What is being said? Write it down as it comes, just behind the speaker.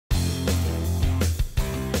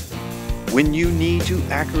When you need to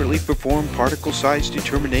accurately perform particle size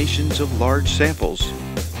determinations of large samples,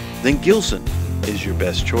 then Gilson is your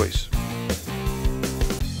best choice.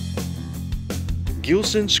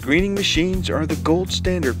 Gilson screening machines are the gold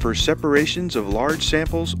standard for separations of large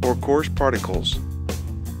samples or coarse particles.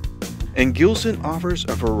 And Gilson offers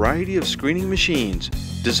a variety of screening machines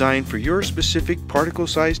designed for your specific particle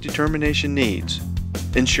size determination needs,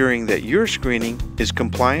 ensuring that your screening is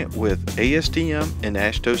compliant with ASTM and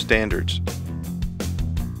AASHTO standards.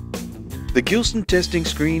 The Gilson Testing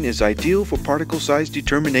Screen is ideal for particle size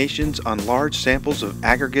determinations on large samples of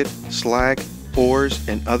aggregate, slag, ores,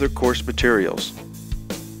 and other coarse materials.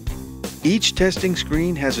 Each testing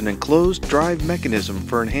screen has an enclosed drive mechanism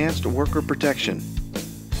for enhanced worker protection.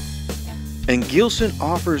 And Gilson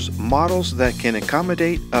offers models that can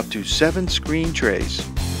accommodate up to 7 screen trays.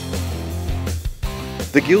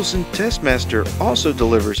 The Gilson Testmaster also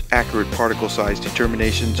delivers accurate particle size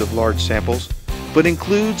determinations of large samples, but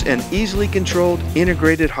includes an easily controlled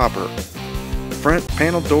integrated hopper, front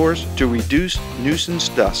panel doors to reduce nuisance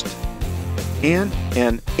dust, and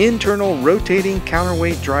an internal rotating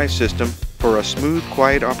counterweight drive system for a smooth,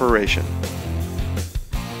 quiet operation.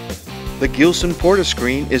 The Gilson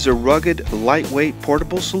Porta-Screen is a rugged, lightweight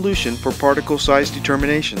portable solution for particle size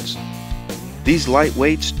determinations. These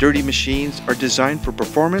lightweight, sturdy machines are designed for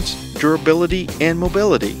performance, durability, and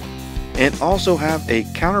mobility, and also have a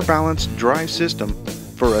counterbalance drive system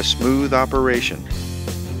for a smooth operation.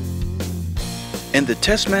 And the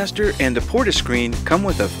Testmaster and the Porta-Screen come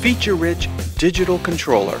with a feature-rich digital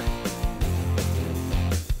controller.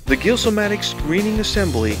 The Gilso-Matic screening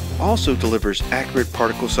assembly also delivers accurate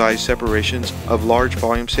particle size separations of large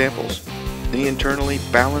volume samples. The internally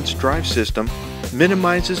balanced drive system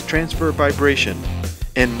minimizes transfer vibration,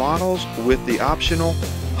 and models with the optional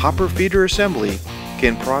hopper feeder assembly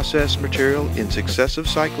can process material in successive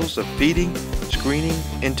cycles of feeding, screening,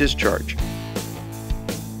 and discharge.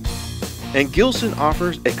 And Gilson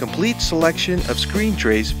offers a complete selection of screen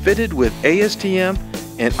trays fitted with ASTM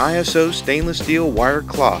and ISO stainless steel wire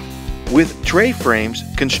cloth, with tray frames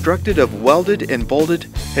constructed of welded and bolted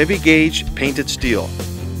heavy gauge painted steel.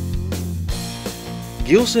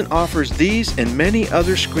 Gilson offers these and many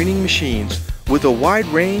other screening machines with a wide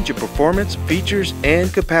range of performance, features,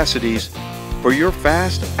 and capacities for your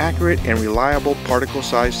fast, accurate, and reliable particle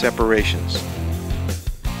size separations.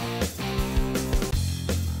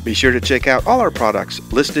 Be sure to check out all our products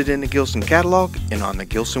listed in the Gilson catalog and on the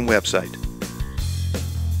Gilson website.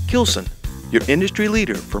 Gilson, your industry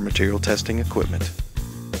leader for material testing equipment.